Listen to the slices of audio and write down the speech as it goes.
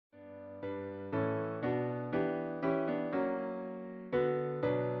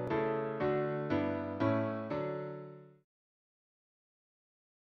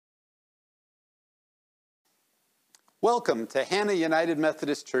Welcome to Hannah United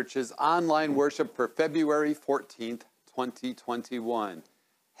Methodist Church's online worship for February 14th, 2021.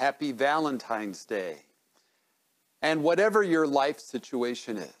 Happy Valentine's Day. And whatever your life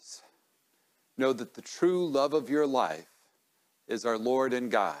situation is, know that the true love of your life is our Lord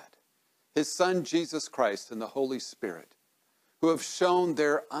and God, His Son Jesus Christ and the Holy Spirit, who have shown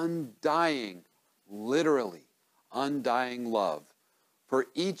their undying, literally undying love for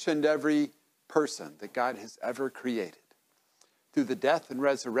each and every person that God has ever created through the death and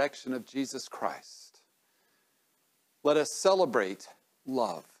resurrection of Jesus Christ. Let us celebrate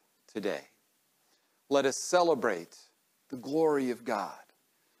love today. Let us celebrate the glory of God.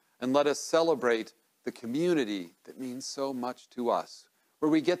 And let us celebrate the community that means so much to us, where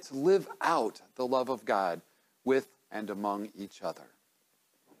we get to live out the love of God with and among each other.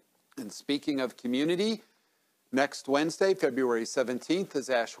 And speaking of community, next Wednesday, February 17th, is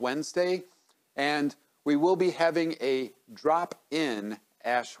Ash Wednesday. And we will be having a drop-in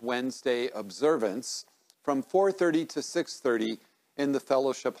Ash Wednesday observance from 4:30 to 6:30 in the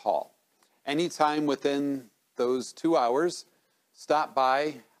fellowship hall. Anytime within those 2 hours, stop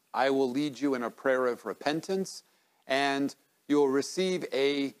by. I will lead you in a prayer of repentance, and you will receive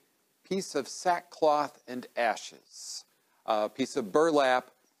a piece of sackcloth and ashes, a piece of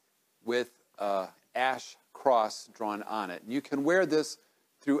burlap with an ash cross drawn on it. And you can wear this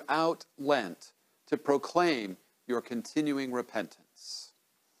throughout Lent to proclaim your continuing repentance.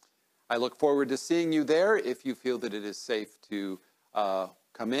 I look forward to seeing you there if you feel that it is safe to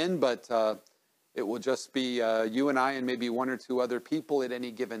come in, but it will just be you and I and maybe one or two other people at any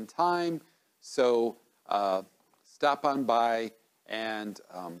given time. So stop on by and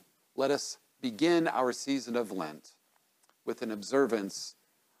let us begin our season of Lent with an observance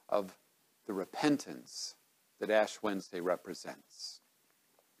of the repentance that Ash Wednesday represents.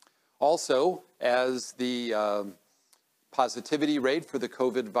 Also, as the positivity rate for the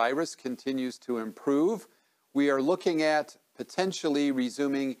COVID virus continues to improve, we are looking at potentially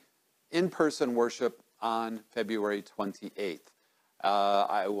resuming in-person worship on February 28th.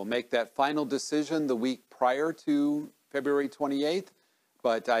 I will make that final decision the week prior to February 28th,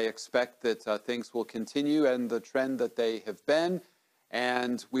 but I expect that things will continue and the trend that they have been,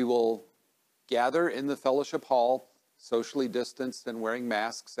 and we will gather in the fellowship hall, socially distanced and wearing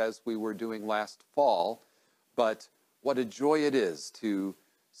masks as we were doing last fall. But what a joy it is to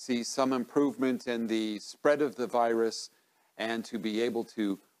see some improvement in the spread of the virus and to be able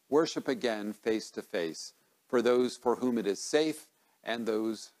to worship again face to face for those for whom it is safe and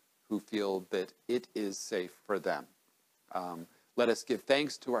those who feel that it is safe for them. Let us give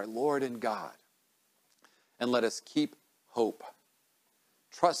thanks to our Lord and God, and let us keep hope,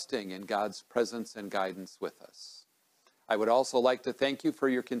 trusting in God's presence and guidance with us. I would also like to thank you for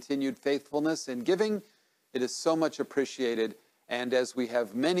your continued faithfulness in giving. It is so much appreciated. And as we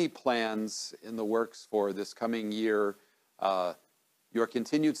have many plans in the works for this coming year, your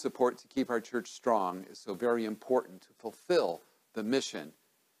continued support to keep our church strong is so very important to fulfill the mission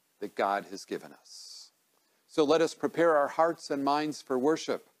that God has given us. So let us prepare our hearts and minds for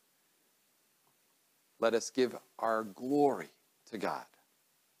worship. Let us give our glory to God.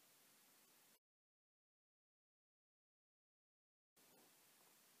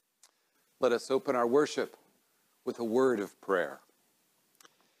 Let us open our worship with a word of prayer.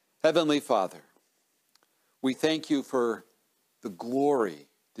 Heavenly Father, we thank you for the glory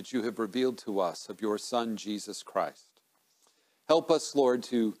that you have revealed to us of your Son, Jesus Christ. Help us, Lord,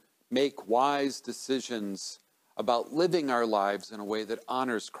 to make wise decisions about living our lives in a way that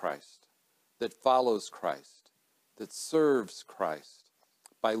honors Christ, that follows Christ, that serves Christ,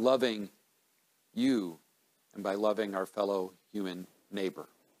 by loving you and by loving our fellow human neighbor.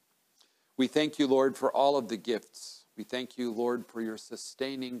 We thank you, Lord, for all of the gifts. We thank you, Lord, for your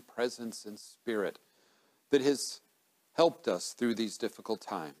sustaining presence and spirit that has helped us through these difficult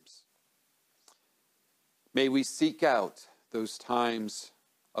times. May we seek out those times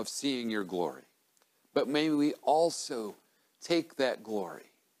of seeing your glory, but may we also take that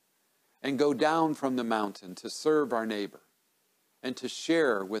glory and go down from the mountain to serve our neighbor and to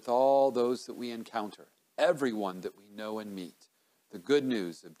share with all those that we encounter, everyone that we know and meet, the good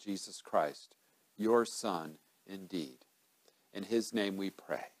news of Jesus Christ, your Son indeed. In his name we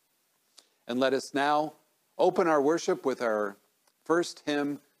pray. And let us now open our worship with our first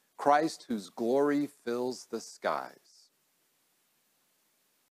hymn, Christ whose glory fills the skies.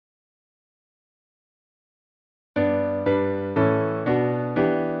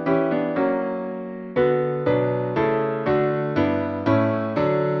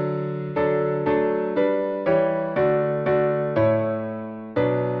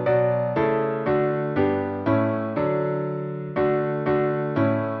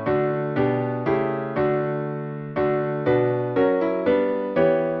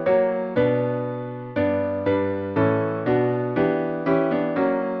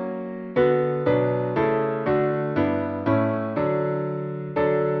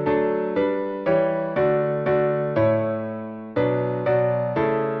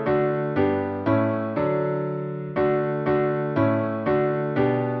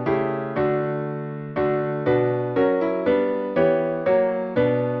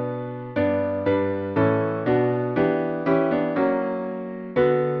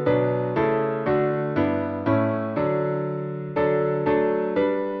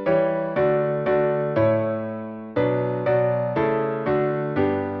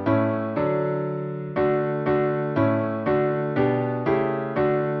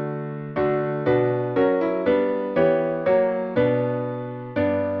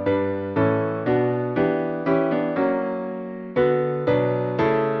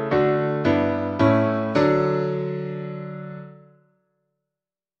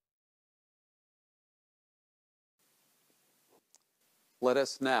 let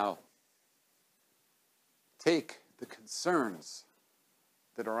us now take the concerns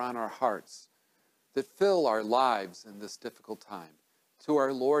that are on our hearts, that fill our lives in this difficult time, to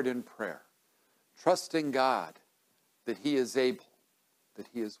our Lord in prayer, trusting God that He is able, that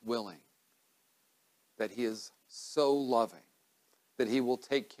He is willing, that He is so loving, that He will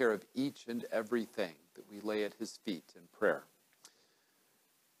take care of each and everything that we lay at His feet in prayer.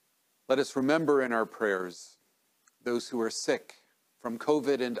 Let us remember in our prayers those who are sick from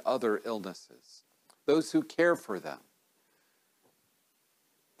COVID and other illnesses, those who care for them,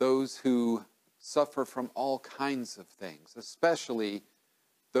 those who suffer from all kinds of things, especially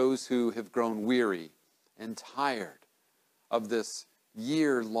those who have grown weary and tired of this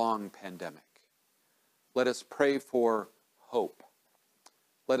year-long pandemic. Let us pray for hope.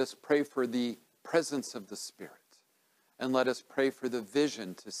 Let us pray for the presence of the Spirit. And let us pray for the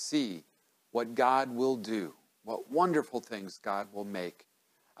vision to see what God will do, what wonderful things God will make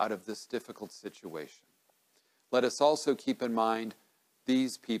out of this difficult situation. Let us also keep in mind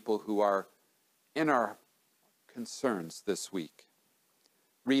these people who are in our concerns this week.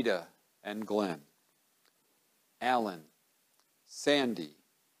 Rita and Glenn, Alan, Sandy,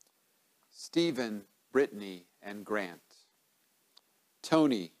 Stephen, Brittany, and Grant,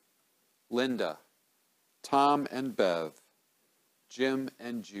 Tony, Linda, Tom and Bev, Jim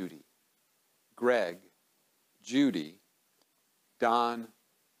and Judy, Greg, Judy, Don,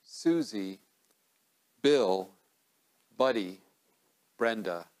 Susie, Bill, Buddy,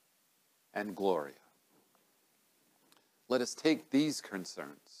 Brenda, and Gloria. Let us take these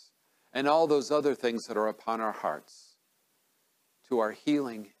concerns and all those other things that are upon our hearts to our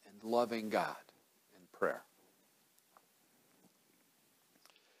healing and loving God in prayer.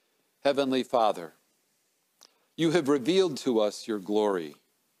 Heavenly Father, you have revealed to us your glory.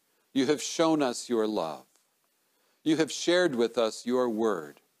 You have shown us your love. You have shared with us your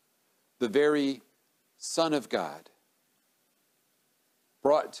word, the very Son of God,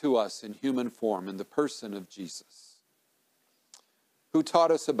 brought to us in human form in the person of Jesus, who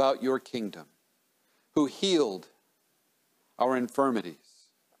taught us about your kingdom, who healed our infirmities,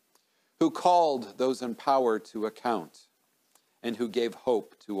 who called those in power to account, and who gave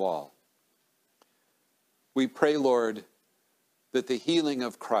hope to all. We pray, Lord, that the healing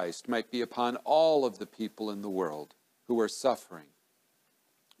of Christ might be upon all of the people in the world who are suffering.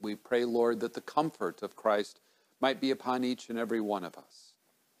 We pray, Lord, that the comfort of Christ might be upon each and every one of us.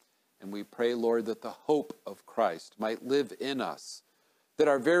 And we pray, Lord, that the hope of Christ might live in us, that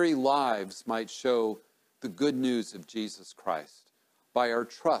our very lives might show the good news of Jesus Christ by our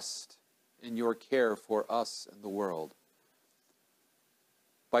trust in your care for us and the world,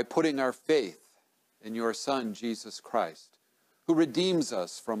 by putting our faith in your Son, Jesus Christ, who redeems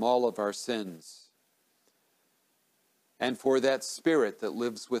us from all of our sins, and for that Spirit that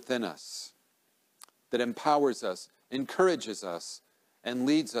lives within us, that empowers us, encourages us, and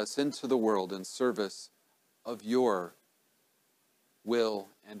leads us into the world in service of your will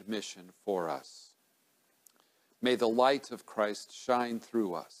and mission for us. May the light of Christ shine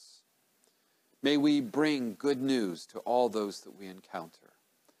through us. May we bring good news to all those that we encounter.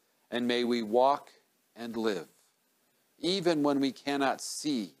 And may we walk and live, even when we cannot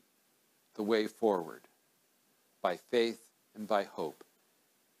see the way forward, by faith and by hope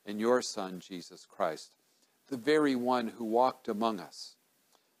in your Son, Jesus Christ, the very one who walked among us,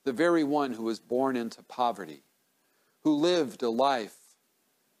 the very one who was born into poverty, who lived a life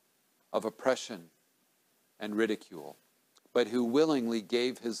of oppression and ridicule, but who willingly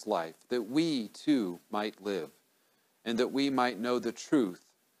gave his life that we too might live and that we might know the truth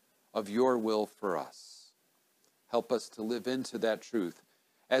of your will for us. Help us to live into that truth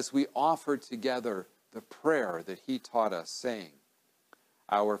as we offer together the prayer that he taught us, saying,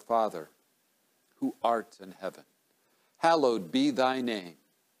 Our Father, who art in heaven, hallowed be thy name.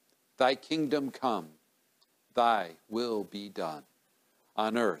 Thy kingdom come, thy will be done,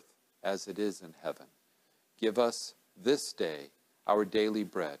 on earth as it is in heaven. Give us this day our daily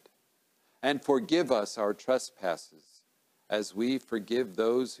bread, and forgive us our trespasses, as we forgive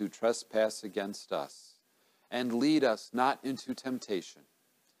those who trespass against us. And lead us not into temptation,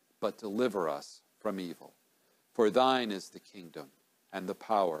 but deliver us from evil. For thine is the kingdom, and the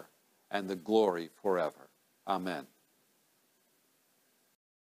power, and the glory forever. Amen.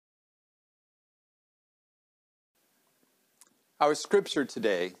 Our scripture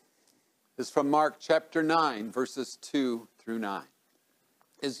today is from Mark chapter 9, verses 2 through 9.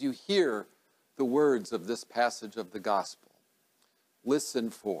 As you hear the words of this passage of the gospel, listen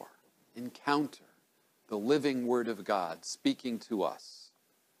for, encounter the living word of God speaking to us.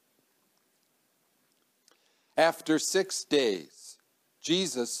 After 6 days,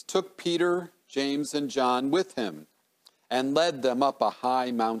 Jesus took Peter, James, and John with him and led them up a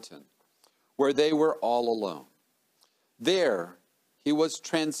high mountain where they were all alone. There he was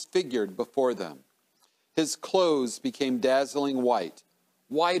transfigured before them. His clothes became dazzling white,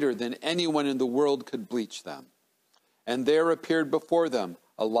 whiter than anyone in the world could bleach them. And there appeared before them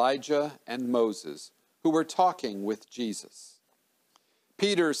Elijah and Moses, who were talking with Jesus.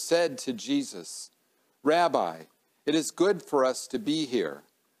 Peter said to Jesus, "Rabbi, it is good for us to be here.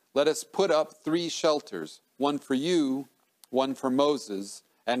 Let us put up 3 shelters, one for you, one for Moses,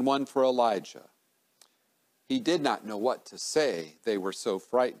 and one for Elijah." He did not know what to say. They were so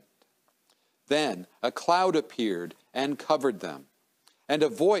frightened. Then a cloud appeared and covered them, and a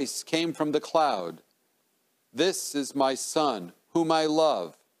voice came from the cloud. "This is my Son, whom I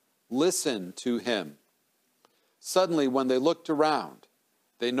love. Listen to him." Suddenly, when they looked around,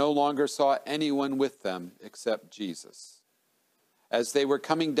 they no longer saw anyone with them except Jesus. As they were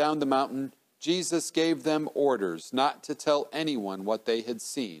coming down the mountain, Jesus gave them orders not to tell anyone what they had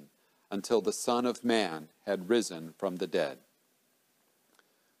seen until the Son of Man had risen from the dead.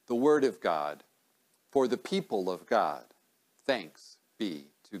 The word of God for the people of God. Thanks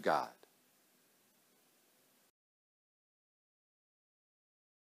be to God.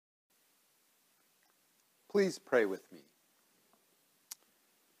 Please pray with me.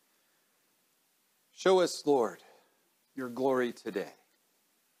 Show us, Lord, your glory today.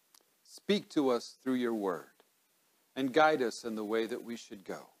 Speak to us through your word and guide us in the way that we should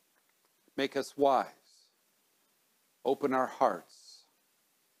go. Make us wise. Open our hearts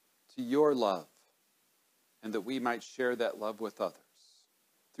to your love, and that we might share that love with others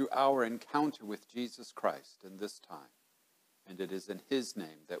through our encounter with Jesus Christ in this time. And it is in his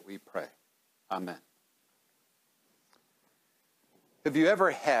name that we pray. Amen. Have you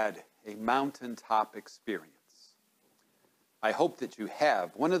ever had a mountaintop experience? I hope that you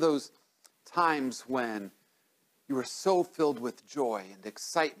have. One of those times when you are so filled with joy and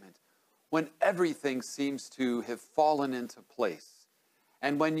excitement, when everything seems to have fallen into place,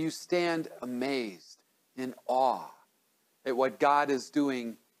 and when you stand amazed in awe at what God is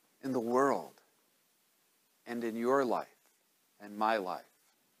doing in the world and in your life and my life.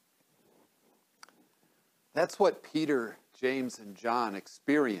 That's what Peter, James, and John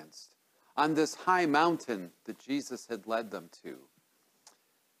experienced on this high mountain that Jesus had led them to.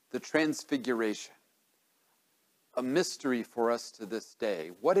 The Transfiguration. A mystery for us to this day.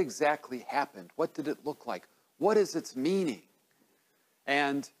 What exactly happened? What did it look like? What is its meaning?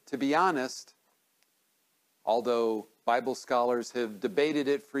 And to be honest, although Bible scholars have debated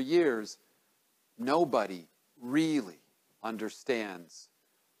it for years, nobody really understands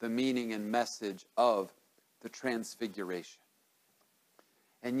the meaning and message of the Transfiguration.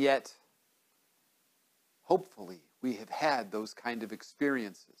 And yet, hopefully, we have had those kind of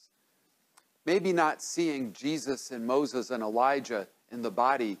experiences. Maybe not seeing Jesus and Moses and Elijah in the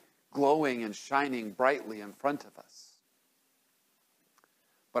body glowing and shining brightly in front of us.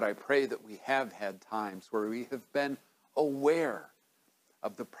 But I pray that we have had times where we have been aware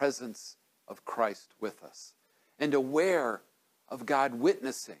of the presence of Christ with us and aware of God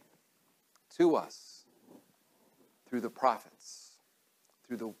witnessing to us through the prophets,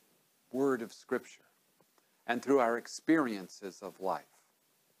 through the word of Scripture, and through our experiences of life.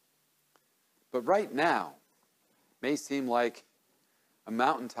 But right now may seem like a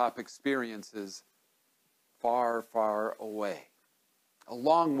mountaintop experience is far, far away, a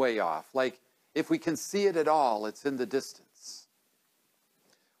long way off. Like if we can see it at all, it's in the distance.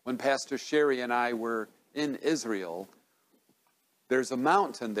 When Pastor Sherry and I were in Israel, there's a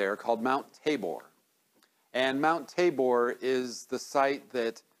mountain there called Mount Tabor. And Mount Tabor is the site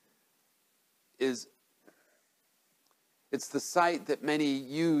that it's the site that many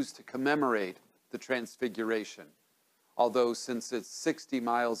use to commemorate the Transfiguration. Although since it's 60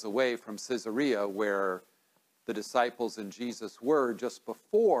 miles away from Caesarea, where the disciples and Jesus were just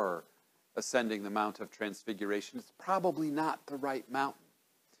before ascending the Mount of Transfiguration, it's probably not the right mountain.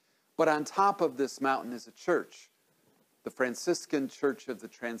 But on top of this mountain is a church, the Franciscan Church of the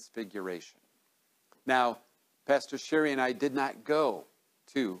Transfiguration. Now, Pastor Sherry and I did not go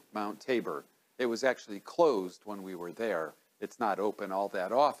to Mount Tabor. It was actually closed when we were there. It's not open all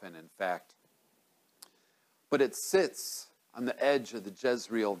that often, in fact. But it sits on the edge of the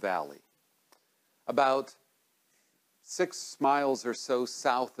Jezreel Valley, about 6 miles or so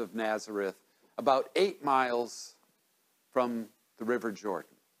south of Nazareth, about 8 miles from the River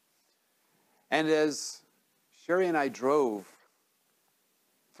Jordan. And as Sherry and I drove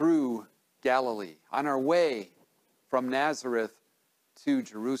through Galilee on our way from Nazareth to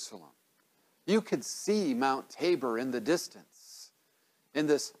Jerusalem, you could see Mount Tabor in the distance. in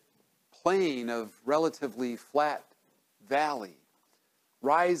this plain of relatively flat valley,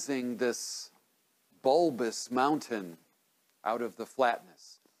 rising this bulbous mountain out of the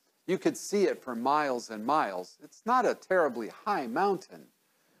flatness. You could see it for miles and miles. It's not a terribly high mountain,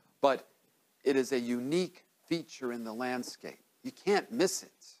 but it is a unique feature in the landscape. You can't miss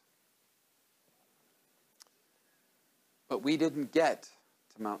it. But we didn't get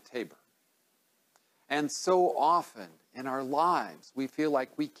to Mount Tabor. And so often in our lives, we feel like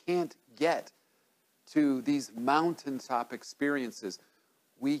we can't get to these mountaintop experiences.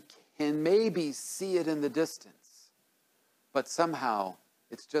 We can maybe see it in the distance, but somehow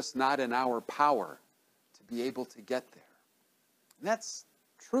it's just not in our power to be able to get there. And that's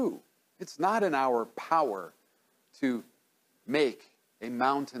true. It's not in our power to make a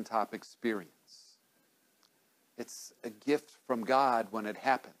mountaintop experience. It's a gift from God when it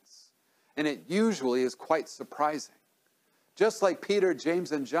happens. And it usually is quite surprising. Just like Peter,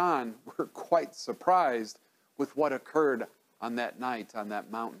 James, and John were quite surprised with what occurred on that night on that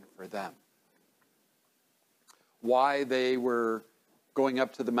mountain for them. Why they were going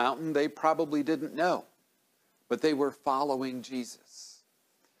up to the mountain, they probably didn't know. But they were following Jesus.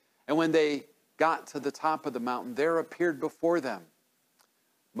 And when they got to the top of the mountain, there appeared before them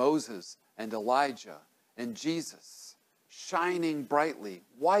Moses and Elijah and Jesus, shining brightly,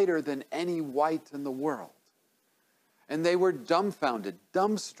 whiter than any white in the world. And they were dumbfounded,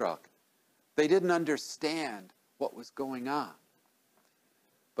 dumbstruck. They didn't understand what was going on.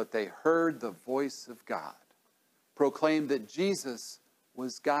 But they heard the voice of God proclaim that Jesus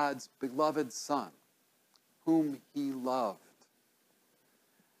was God's beloved Son, whom he loved.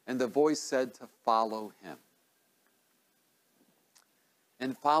 And the voice said to follow him.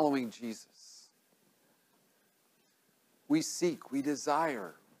 And following Jesus, we seek, we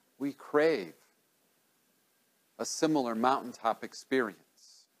desire, we crave a similar mountaintop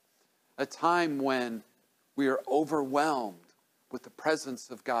experience. A time when we are overwhelmed with the presence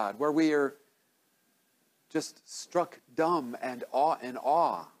of God, where we are just struck dumb and in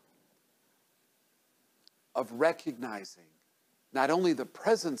awe of recognizing not only the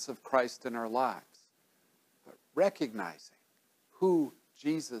presence of Christ in our lives, but recognizing who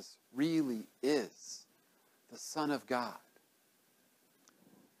Jesus really is, the Son of God.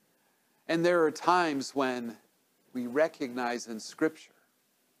 And there are times when we recognize in Scripture,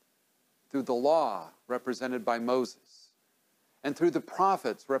 through the law represented by Moses, and through the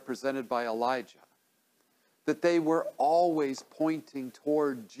prophets represented by Elijah, that they were always pointing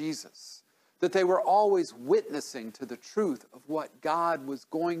toward Jesus, that they were always witnessing to the truth of what God was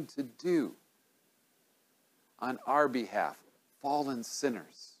going to do on our behalf, fallen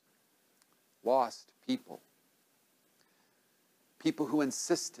sinners, lost people, people who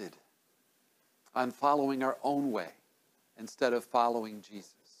insisted on following our own way instead of following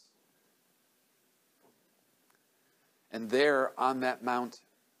Jesus. And there on that mountain,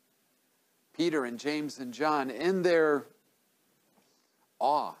 Peter and James and John, in their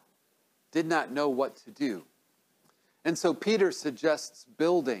awe, did not know what to do. And so Peter suggests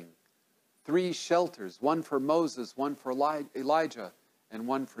building 3 shelters, one for Moses, one for Elijah, and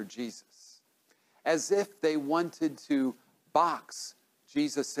one for Jesus, as if they wanted to box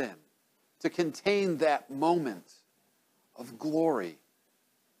Jesus in, to contain that moment of glory,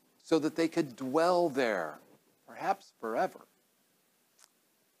 so that they could dwell there, perhaps forever.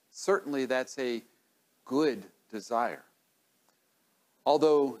 Certainly that's a good desire.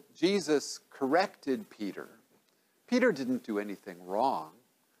 Although Jesus corrected Peter, Peter didn't do anything wrong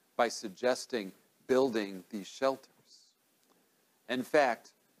by suggesting building these shelters. In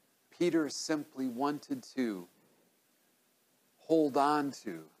fact, Peter simply wanted to hold on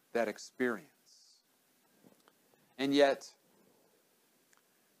to that experience. And yet,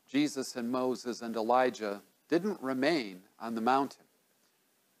 Jesus and Moses and Elijah didn't remain on the mountain.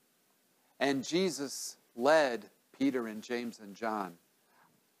 And Jesus led Peter and James and John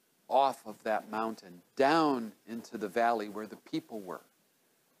off of that mountain, down into the valley where the people were,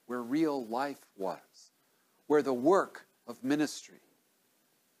 where real life was, where the work of ministry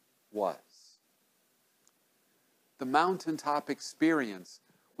was. The mountaintop experience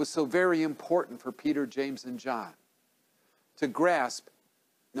was so very important for Peter, James, and John to grasp,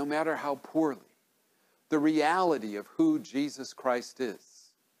 no matter how poorly, the reality of who Jesus Christ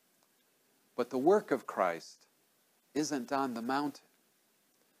is. But the work of Christ isn't on the mountain.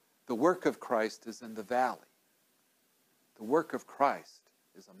 The work of Christ is in the valley. The work of Christ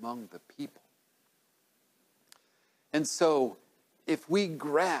is among the people. And so, if we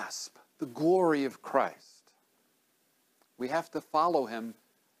grasp the glory of Christ, we have to follow him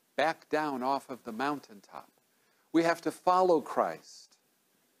back down off of the mountaintop. We have to follow Christ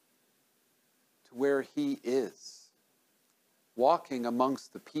to where he is, walking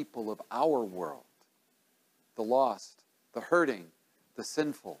amongst the people of our world, the lost, the hurting, the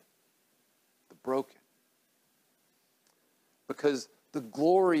sinful, the broken. Because the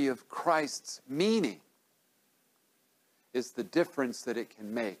glory of Christ's meaning is the difference that it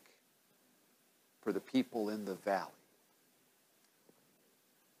can make for the people in the valley.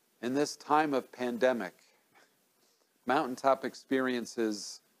 In this time of pandemic, mountaintop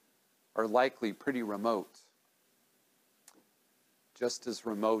experiences are likely pretty remote. Just as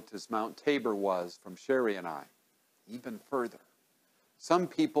remote as Mount Tabor was from Sherry and I, even further. Some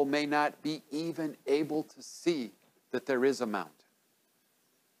people may not be even able to see that there is a mountain.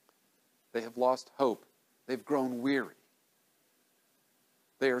 They have lost hope. They've grown weary.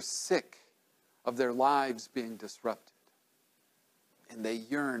 They are sick of their lives being disrupted. And they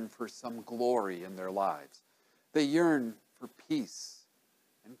yearn for some glory in their lives. They yearn for peace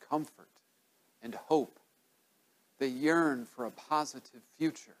and comfort and hope. They yearn for a positive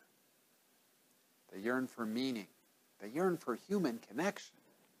future. They yearn for meaning. They yearn for human connection.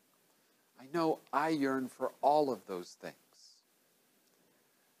 I know I yearn for all of those things.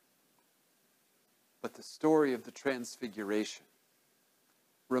 But the story of the Transfiguration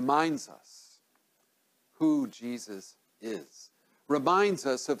reminds us who Jesus is, reminds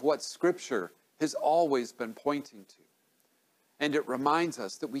us of what Scripture has always been pointing to. And it reminds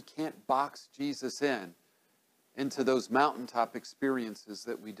us that we can't box Jesus into those mountaintop experiences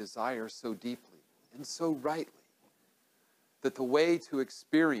that we desire so deeply and so rightly. That the way to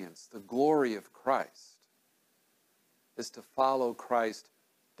experience the glory of Christ is to follow Christ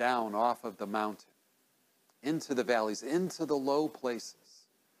down off of the mountain, into the valleys, into the low places,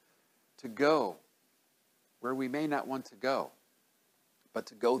 to go where we may not want to go, but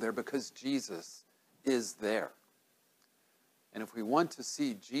to go there because Jesus is there. And if we want to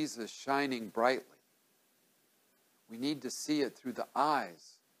see Jesus shining brightly, we need to see it through the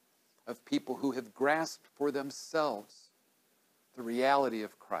eyes of people who have grasped for themselves the reality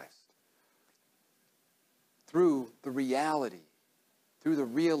of Christ. Through the reality, through the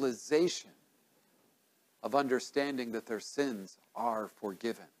realization of understanding that their sins are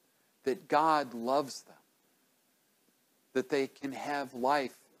forgiven, that God loves them, that they can have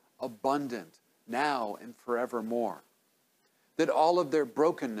life abundant now and forevermore, that all of their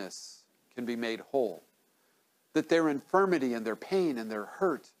brokenness can be made whole, that their infirmity and their pain and their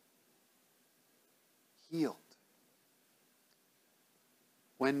hurt healed.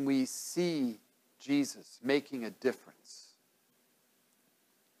 When we see Jesus making a difference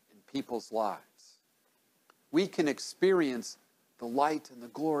in people's lives, we can experience the light and the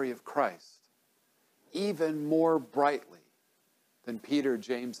glory of Christ even more brightly than Peter,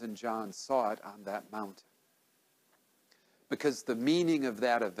 James, and John saw it on that mountain. Because the meaning of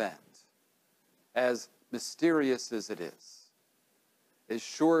that event, as mysterious as it is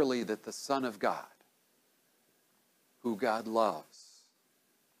surely that the Son of God, who God loves,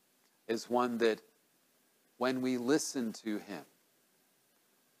 is one that when we listen to him,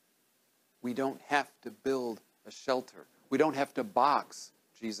 we don't have to build a shelter. We don't have to box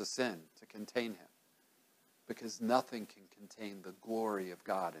Jesus in to contain him, because nothing can contain the glory of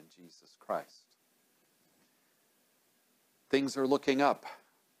God in Jesus Christ. Things are looking up,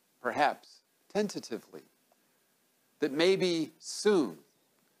 perhaps tentatively, that maybe soon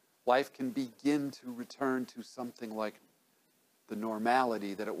life can begin to return to something like the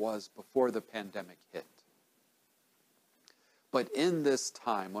normality that it was before the pandemic hit. But in this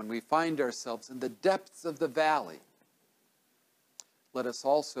time, when we find ourselves in the depths of the valley, let us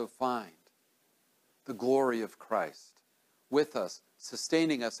also find the glory of Christ with us,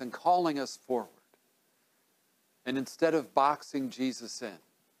 sustaining us and calling us forward. And instead of boxing Jesus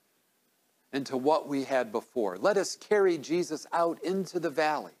into what we had before, let us carry Jesus out into the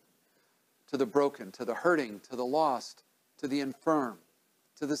valley, to the broken, to the hurting, to the lost, to the infirm,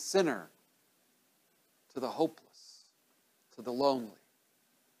 to the sinner, to the hopeless, to the lonely.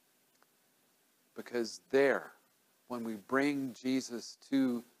 Because there, when we bring Jesus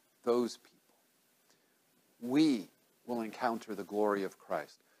to those people, we will encounter the glory of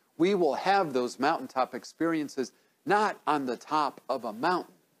Christ. We will have those mountaintop experiences not on the top of a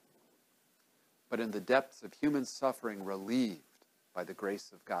mountain, but in the depths of human suffering, relieved by the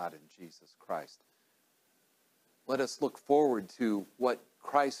grace of God in Jesus Christ. Let us look forward to what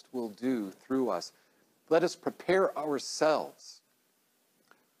Christ will do through us. Let us prepare ourselves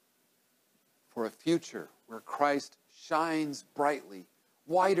for a future where Christ shines brightly,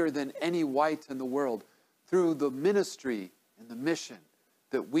 whiter than any white in the world, through the ministry and the mission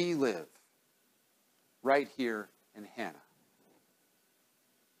that we live right here in Hannah.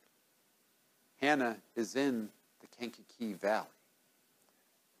 Hannah is in the Kankakee Valley.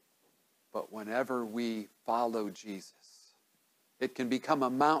 But whenever we follow Jesus, it can become a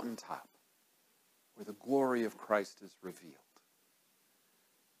mountaintop where the glory of Christ is revealed.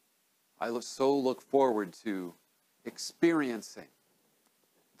 I so look forward to experiencing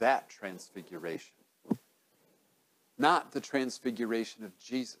that transfiguration. Not the transfiguration of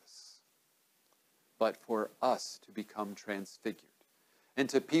Jesus, but for us to become transfigured, and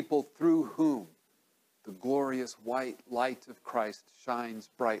to people through whom the glorious white light of Christ shines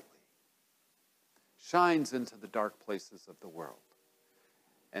brightly, shines into the dark places of the world,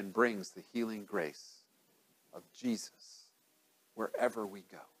 and brings the healing grace of Jesus wherever we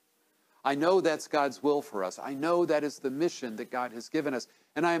go. I know that's God's will for us. I know that is the mission that God has given us.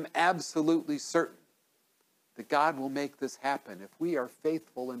 And I am absolutely certain that God will make this happen if we are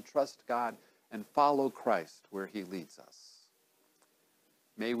faithful and trust God and follow Christ where he leads us.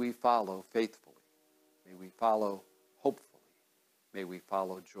 May we follow faithfully. May we follow hopefully. May we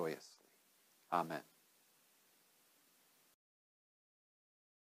follow joyously. Amen.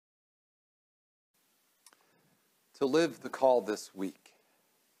 To live the call this week,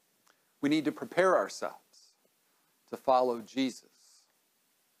 we need to prepare ourselves to follow Jesus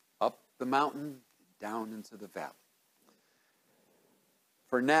up the mountain, down into the valley.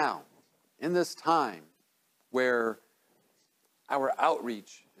 For now, in this time where our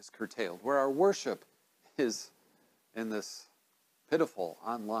outreach is curtailed, where our worship is in this pitiful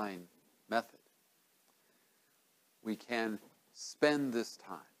online method, we can spend this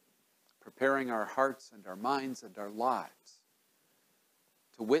time preparing our hearts and our minds and our lives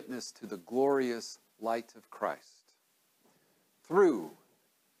to witness to the glorious light of Christ through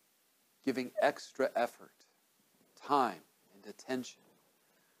giving extra effort, time, and attention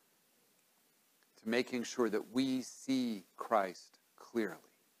to making sure that we see Christ clearly.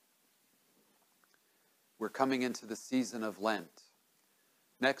 We're coming into the season of Lent.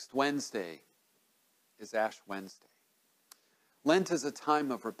 Next Wednesday is Ash Wednesday. Lent is a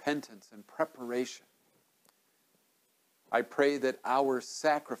time of repentance and preparation. I pray that our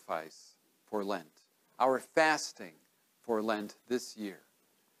sacrifice for Lent, our fasting for Lent this year,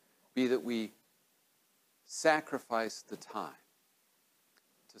 be that we sacrifice the time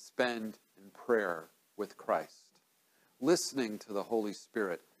to spend in prayer with Christ, listening to the Holy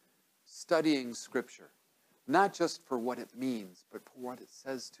Spirit, studying Scripture, not just for what it means, but for what it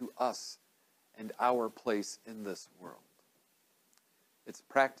says to us and our place in this world. It's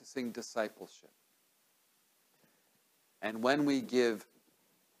practicing discipleship. And when we give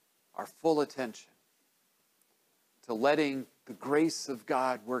our full attention to letting the grace of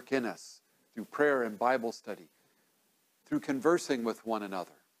God work in us through prayer and Bible study, through conversing with one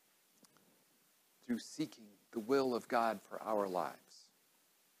another, through seeking the will of God for our lives,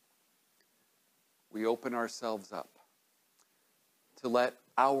 we open ourselves up to let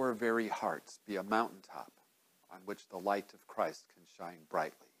our very hearts be a mountaintop on which the light of Christ can shine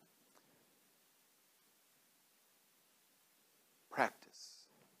brightly. Practice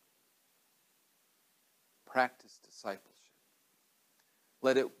discipleship.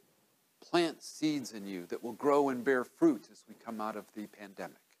 Let it plant seeds in you that will grow and bear fruit as we come out of the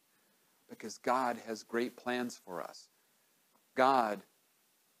pandemic. Because God has great plans for us. God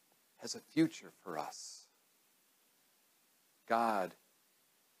has a future for us. God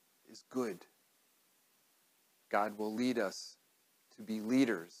is good. God will lead us to be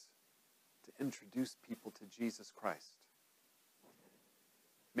leaders, to introduce people to Jesus Christ.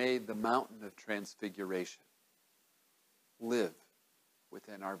 May the mountain of transfiguration live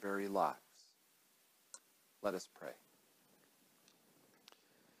within our very lives. Let us pray.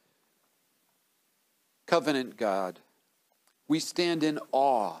 Covenant God, we stand in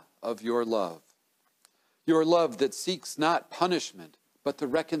awe of your love that seeks not punishment, but the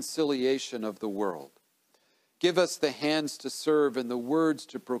reconciliation of the world. Give us the hands to serve and the words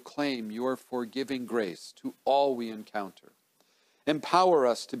to proclaim your forgiving grace to all we encounter. Empower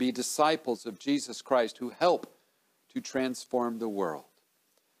us to be disciples of Jesus Christ who help to transform the world.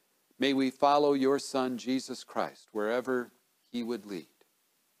 May we follow your Son, Jesus Christ, wherever he would lead,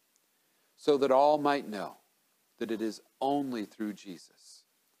 so that all might know that it is only through Jesus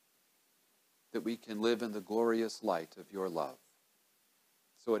that we can live in the glorious light of your love.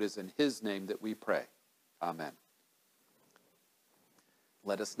 So it is in his name that we pray. Amen.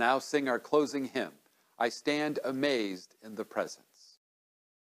 Let us now sing our closing hymn, I Stand Amazed in the Presence.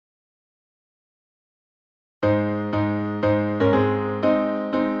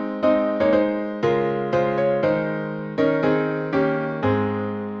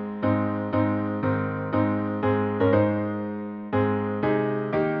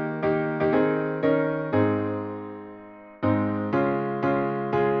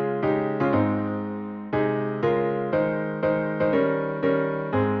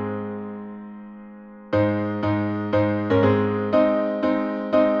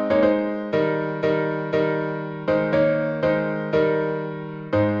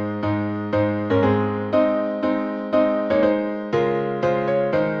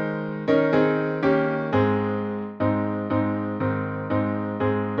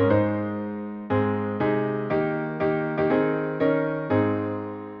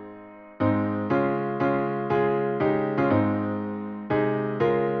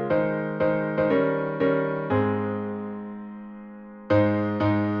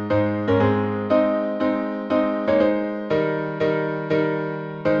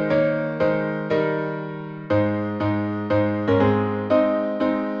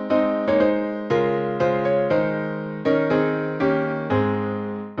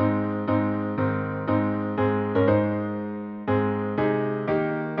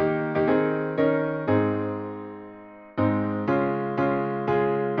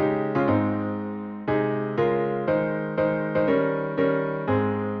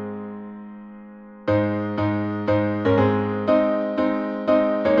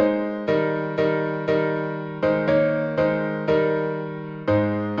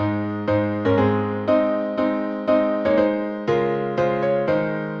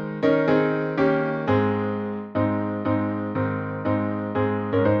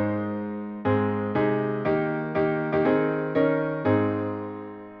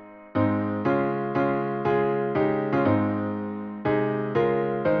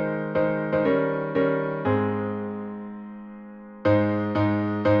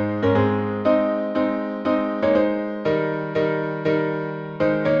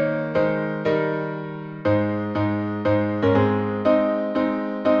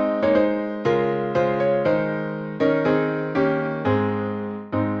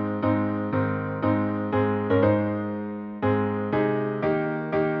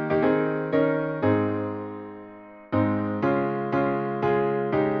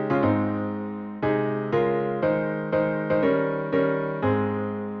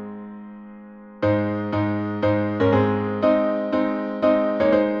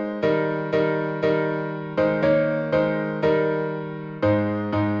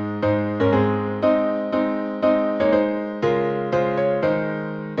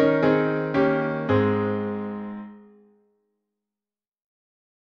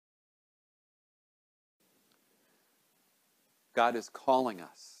 God is calling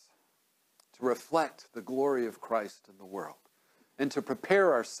us to reflect the glory of Christ in the world and to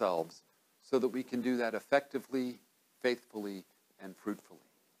prepare ourselves so that we can do that effectively, faithfully, and fruitfully.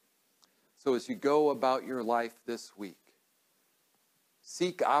 So as you go about your life this week,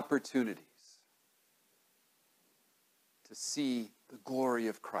 seek opportunities to see the glory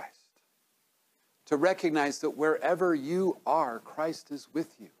of Christ, to recognize that wherever you are, Christ is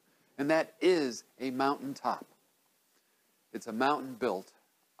with you. And that is a mountaintop. It's a mountain built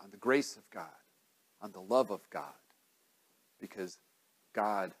on the grace of God, on the love of God, because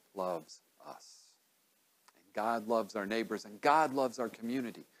God loves us. And God loves our neighbors, and God loves our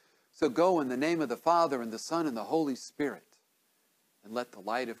community. So go in the name of the Father, and the Son, and the Holy Spirit, and let the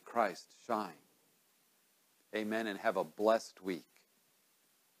light of Christ shine. Amen, and have a blessed week.